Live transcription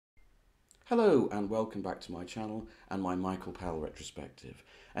Hello and welcome back to my channel and my Michael Powell retrospective.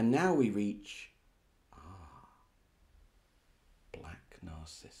 And now we reach Black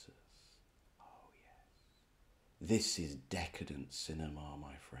Narcissus. Oh yes. This is decadent cinema,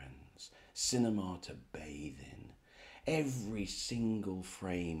 my friends. Cinema to bathe in. Every single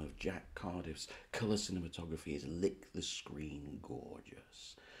frame of Jack Cardiff's colour cinematography is lick the screen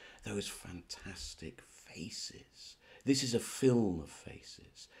gorgeous. Those fantastic faces. This is a film of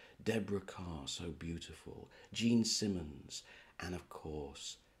faces. Deborah Carr, so beautiful. Gene Simmons. And of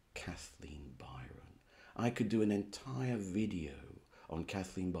course, Kathleen Byron. I could do an entire video on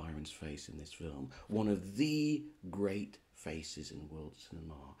Kathleen Byron's face in this film. One of the great faces in world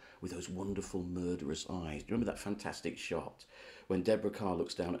cinema, with those wonderful murderous eyes. Do you remember that fantastic shot when Deborah Carr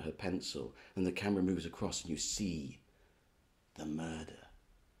looks down at her pencil and the camera moves across and you see the murder?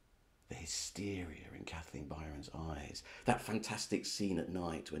 The hysteria in Kathleen Byron's eyes. That fantastic scene at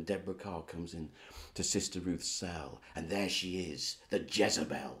night when Deborah Carr comes in to Sister Ruth's cell and there she is, the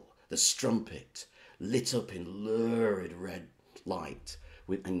Jezebel, the strumpet, lit up in lurid red light,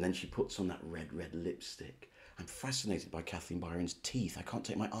 and then she puts on that red lipstick. I'm fascinated by Kathleen Byron's teeth. I can't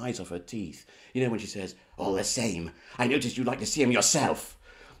take my eyes off her teeth. You know when she says, "All the same, I noticed you'd like to see them yourself."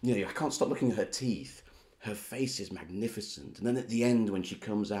 You know, I can't stop looking at her teeth. Her face is magnificent. And then at the end, when she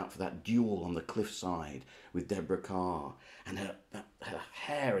comes out for that duel on the cliffside with Deborah Carr, and her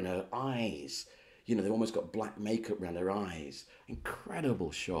hair and her eyes, you know, they've almost got black makeup around her eyes.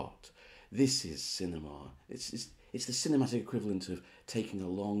 Incredible shot. This is cinema. It's the cinematic equivalent of taking a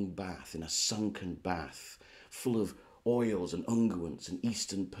long bath in a sunken bath full of oils and unguents and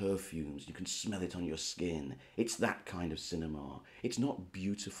Eastern perfumes. You can smell it on your skin. It's that kind of cinema. It's not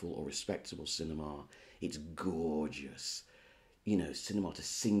beautiful or respectable cinema. It's gorgeous. You know, cinema to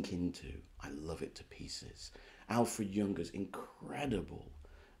sink into. I love it to pieces. Alfred Younger's incredible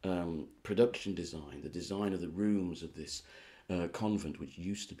production design, the design of the rooms of this convent, which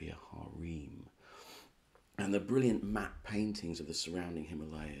used to be a harem, and the brilliant matte paintings of the surrounding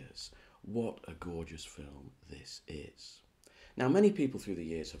Himalayas. What a gorgeous film this is. Now, many people through the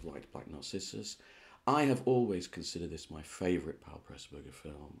years have liked Black Narcissus. I have always considered this my favourite Powell-Pressburger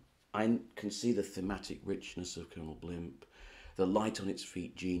film. I can see the thematic richness of Colonel Blimp, the light on its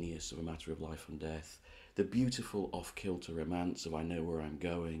feet genius of A Matter of Life and Death, the beautiful off-kilter romance of I Know Where I'm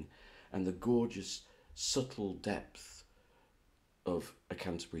Going, and the gorgeous, subtle depth of A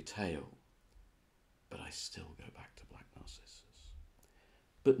Canterbury Tale. But I still go back to Black Narcissus.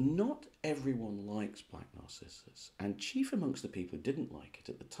 But not everyone likes Black Narcissus, and chief amongst the people who didn't like it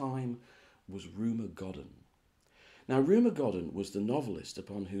at the time was Rumer Godden. Now, Rumer Godden was the novelist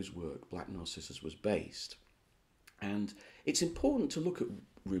upon whose work Black Narcissus was based, and it's important to look at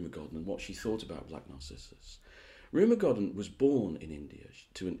Rumer Godden and what she thought about Black Narcissus. Rumer Godden was born in India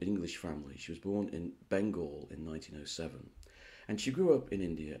to an English family. She was born in Bengal in 1907, and she grew up in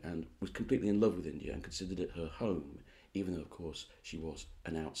India and was completely in love with India and considered it her home, even though, of course, she was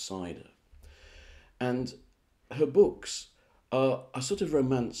an outsider. And her books are sort of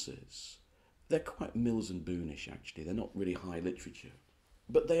romances. They're quite Mills and Boonish, actually. They're not really high literature.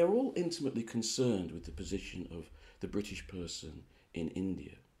 But they are all intimately concerned with the position of the British person in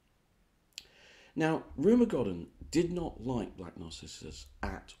India. Now, Rumer Godden did not like Black Narcissus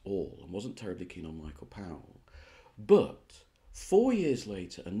at all and wasn't terribly keen on Michael Powell. But 4 years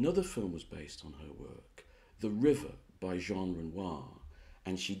later, another film was based on her work, The River by Jean Renoir,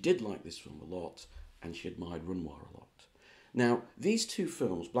 and she did like this film a lot, and she admired Renoir a lot. Now, these two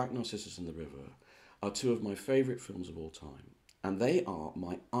films, Black Narcissus and The River, are two of my favourite films of all time, and they are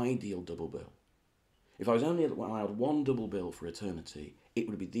my ideal double bill. If I was only allowed one double bill for eternity, it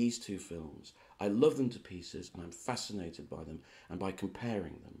would be these two films. I love them to pieces, and I'm fascinated by them and by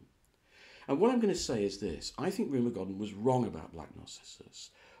comparing them. And what I'm going to say is this. I think Rumer Godden was wrong about Black Narcissus,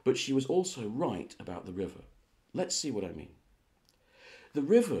 but she was also right about The River. Let's see what I mean. The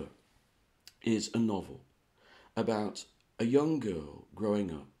River is a novel about a young girl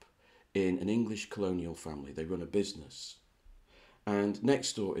growing up in an English colonial family. They run a business. And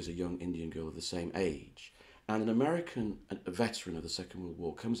next door is a young Indian girl of the same age. And an American veteran of the Second World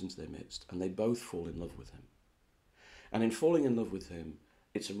War comes into their midst, and they both fall in love with him. And in falling in love with him,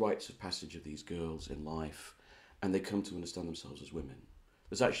 it's a rites of passage of these girls in life, and they come to understand themselves as women.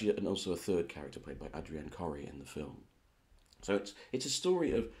 There's actually also a third character played by Adrienne Corrie in the film. So it's a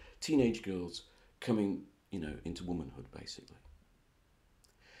story of teenage girls coming, into womanhood, basically.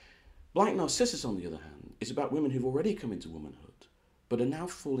 Black Narcissus, on the other hand, is about women who've already come into womanhood, but are now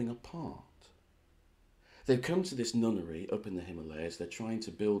falling apart. They've come to this nunnery up in the Himalayas. They're trying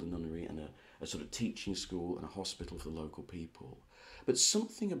to build a nunnery and a sort of teaching school and a hospital for the local people. But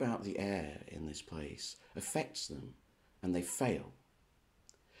something about the air in this place affects them and they fail.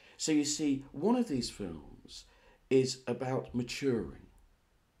 So you see, one of these films is about maturing.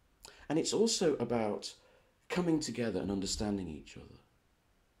 And it's also about coming together and understanding each other.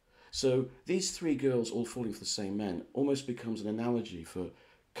 So these three girls all falling for the same man almost becomes an analogy for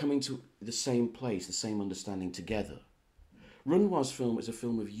coming to the same place, the same understanding together. Renoir's film is a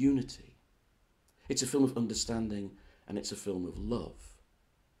film of unity. It's a film of understanding and it's a film of love.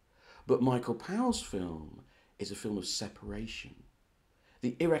 But Michael Powell's film is a film of separation.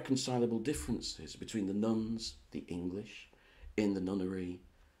 The irreconcilable differences between the nuns, the English, in the nunnery,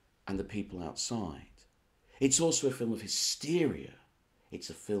 and the people outside. It's also a film of hysteria. It's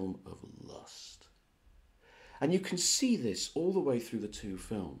a film of lust. And you can see this all the way through the two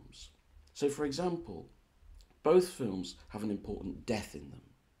films. So, for example, both films have an important death in them.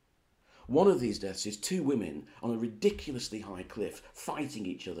 One of these deaths is two women on a ridiculously high cliff fighting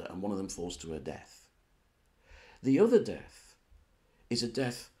each other, and one of them falls to her death. The other death is a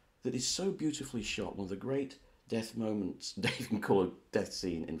death that is so beautifully shot, one of the great death moments, Dave can call a death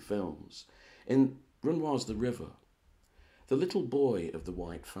scene in films. In Renoir's The River, the little boy of the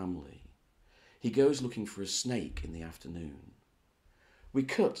White family, he goes looking for a snake in the afternoon. We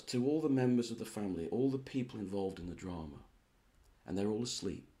cut to all the members of the family, all the people involved in the drama, and they're all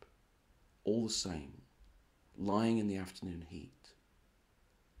asleep, all the same, lying in the afternoon heat.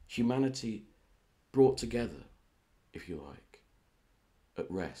 Humanity brought together, if you like,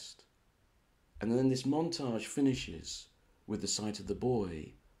 at rest. And then this montage finishes with the sight of the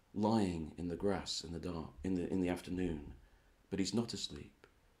boy lying in the grass in the dark, in the afternoon, but he's not asleep.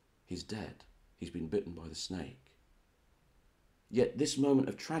 He's dead. He's been bitten by the snake. Yet this moment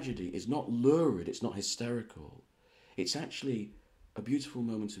of tragedy is not lurid, it's not hysterical. It's actually a beautiful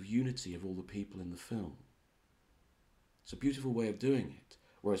moment of unity of all the people in the film. It's a beautiful way of doing it.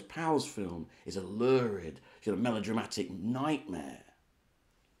 Whereas Powell's film is a lurid, melodramatic nightmare.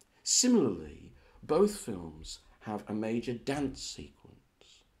 Similarly, both films have a major dance sequence.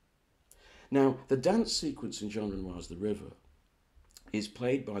 Now, the dance sequence in Jean Renoir's The River is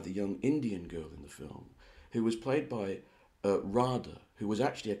played by the young Indian girl in the film, who was played by Radha, who was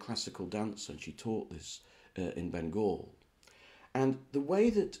actually a classical dancer, and she taught this in Bengal. And the way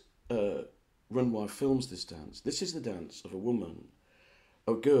that Renoir films this is the dance of a woman,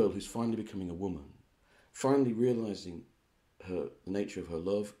 a girl who's finally becoming a woman, finally realising the nature of her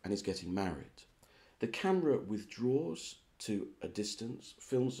love and is getting married. The camera withdraws to a distance,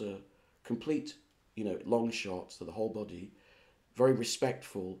 films a complete, long shot to the whole body, very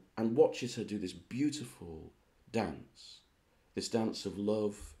respectful, and watches her do this beautiful dance. This dance of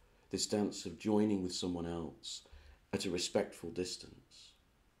love, this dance of joining with someone else at a respectful distance.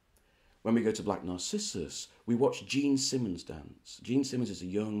 When we go to Black Narcissus, we watch Jean Simmons dance. Jean Simmons is a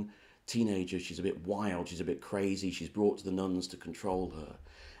young teenager. She's a bit wild, she's a bit crazy. She's brought to the nuns to control her.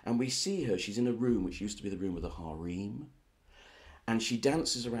 And we see her, she's in a room which used to be the room of the harem. And she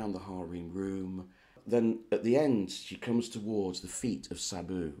dances around the harem room. Then at the end, she comes towards the feet of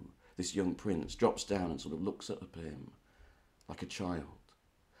Sabu, this young prince, drops down and sort of looks up at him like a child.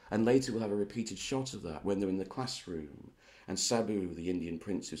 And later we'll have a repeated shot of that when they're in the classroom and Sabu, the Indian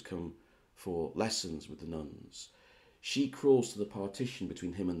prince who's come for lessons with the nuns, she crawls to the partition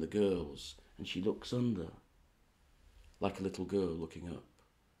between him and the girls and she looks under, like a little girl looking up.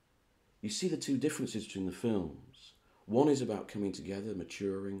 You see the two differences between the films. One is about coming together,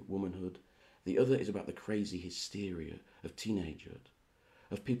 maturing, womanhood. The other is about the crazy hysteria of teenagehood,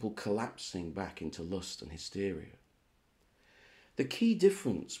 of people collapsing back into lust and hysteria. The key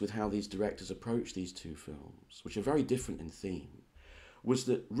difference with how these directors approached these two films, which are very different in theme, was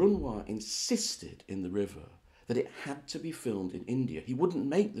that Renoir insisted in The River that it had to be filmed in India. He wouldn't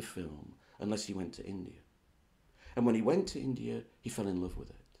make the film unless he went to India. And when he went to India, he fell in love with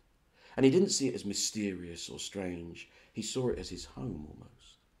it. And he didn't see it as mysterious or strange. He saw it as his home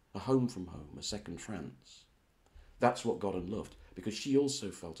almost. A home from home, a second France. That's what Godden loved, because she also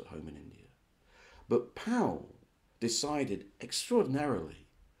felt at home in India. But Powell decided extraordinarily,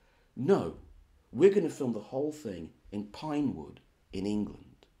 no, we're going to film the whole thing in Pinewood in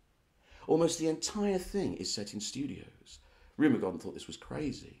England. Almost the entire thing is set in studios. Rumour Godden thought this was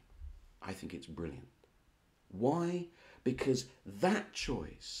crazy. I think it's brilliant. Why? Because that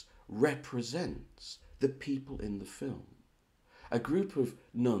choice represents the people in the film. A group of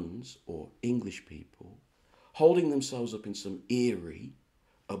nuns, or English people, holding themselves up in some eyrie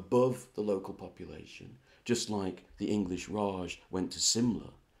above the local population, just like the English Raj went to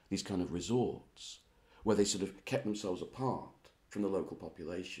Simla, these kind of resorts, where they sort of kept themselves apart from the local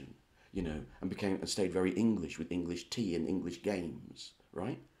population, you know, and stayed very English with English tea and English games,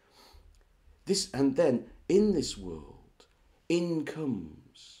 right? And then in this world, in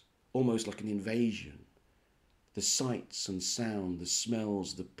comes almost like an invasion. The sights and sound, the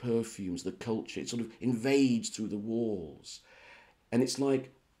smells, the perfumes, the culture, it sort of invades through the walls. And it's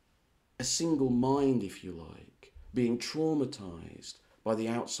like a single mind, if you like, being traumatized by the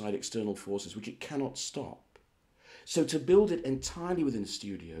outside external forces, which it cannot stop. So to build it entirely within a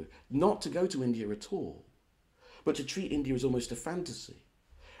studio, not to go to India at all, but to treat India as almost a fantasy,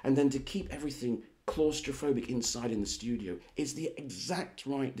 and then to keep everything claustrophobic inside in the studio is the exact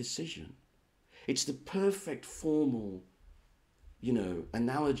right decision. It's the perfect formal, you know,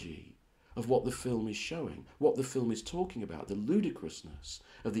 analogy of what the film is showing, what the film is talking about, the ludicrousness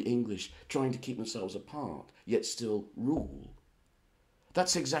of the English trying to keep themselves apart, yet still rule.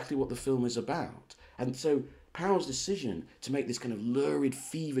 That's exactly what the film is about. And so Powell's decision to make this kind of lurid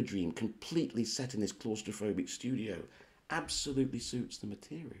fever dream completely set in this claustrophobic studio absolutely suits the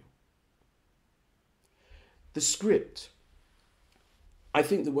material. The script, I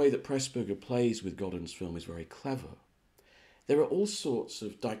think the way that Pressburger plays with Godden's film is very clever. There are all sorts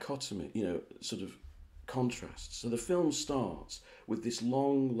of dichotomy, you know, sort of contrasts. So the film starts with this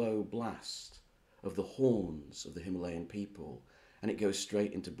long, low blast of the horns of the Himalayan people, and it goes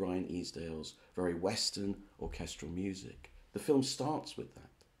straight into Brian Easdale's very Western orchestral music. The film starts with that.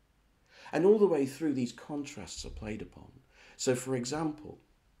 And all the way through, these contrasts are played upon. So, for example,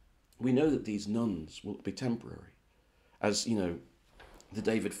 we know that these nuns will be temporary. As, you know, the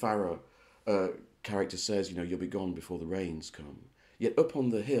David Farrar character says, you know, you'll be gone before the rains come. Yet up on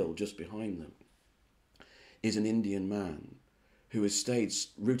the hill, just behind them, is an Indian man who has stayed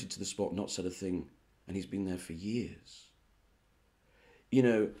rooted to the spot, not said a thing, and he's been there for years. You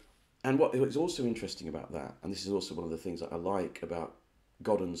know, and what is also interesting about that, and this is also one of the things that I like about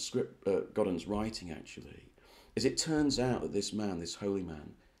Godden's writing actually, is it turns out that this man, this holy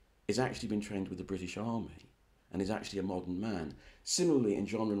man, has actually been trained with the British Army and is actually a modern man. Similarly, in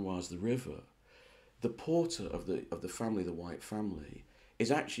Jean Renoir's The River, the porter of the family, the White family,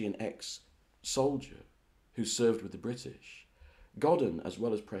 is actually an ex-soldier who served with the British. Godden, as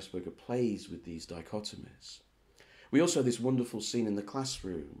well as Pressburger, plays with these dichotomies. We also have this wonderful scene in the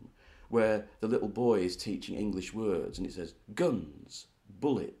classroom where the little boy is teaching English words and it says guns,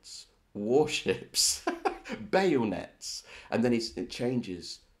 bullets, warships, bayonets, and then it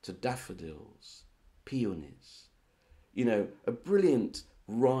changes to daffodils, peonies. You know, a brilliant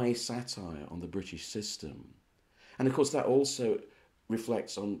wry satire on the British system. And of course that also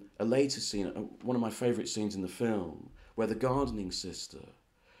reflects on a later scene, one of my favourite scenes in the film, where the gardening sister,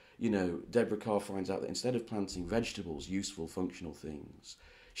 you know, Deborah Carr finds out that instead of planting vegetables, useful, functional things,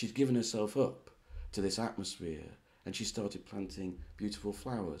 she's given herself up to this atmosphere and she started planting beautiful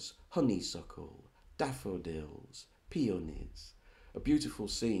flowers, honeysuckle, daffodils, peonies. A beautiful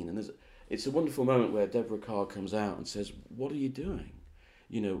scene. And it's a wonderful moment where Deborah Carr comes out and says, what are you doing?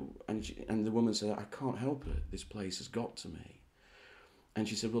 You know, and the woman said, I can't help it. This place has got to me. And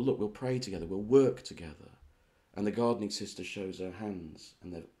she said, well, look, we'll pray together. We'll work together. And the gardening sister shows her hands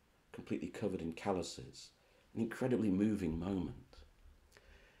and they're completely covered in calluses. An incredibly moving moment.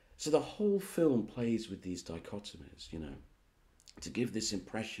 So the whole film plays with these dichotomies, you know, to give this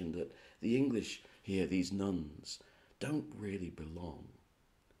impression that the English here, these nuns, don't really belong.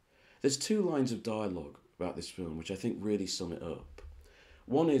 There's two lines of dialogue about this film which I think really sum it up.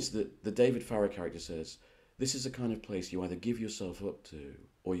 One is that the David Farrar character says, this is the kind of place you either give yourself up to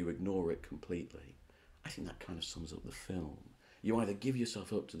or you ignore it completely. I think that kind of sums up the film. You either give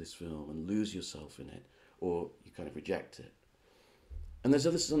yourself up to this film and lose yourself in it, or you kind of reject it. And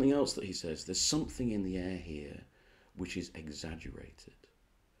there's something else that he says. There's something in the air here which is exaggerated.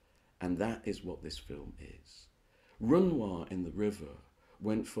 And that is what this film is. Renoir in The River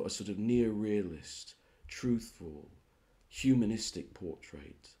went for a sort of near-realist, truthful, humanistic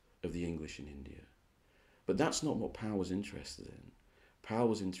portrait of the English in India. But that's not what Powell was interested in. Powell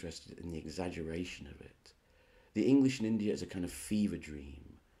was interested in the exaggeration of it. The English in India is a kind of fever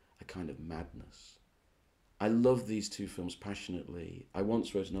dream, a kind of madness. I love these two films passionately. I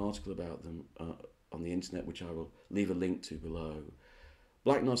once wrote an article about them on the internet, which I will leave a link to below.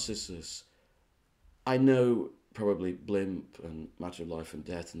 Black Narcissus, I know probably Blimp and Matter of Life and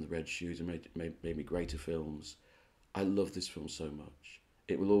Death and The Red Shoes made me greater films. I love this film so much.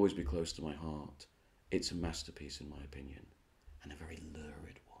 It will always be close to my heart. It's a masterpiece in my opinion, and a very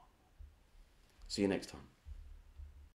lurid one. See you next time.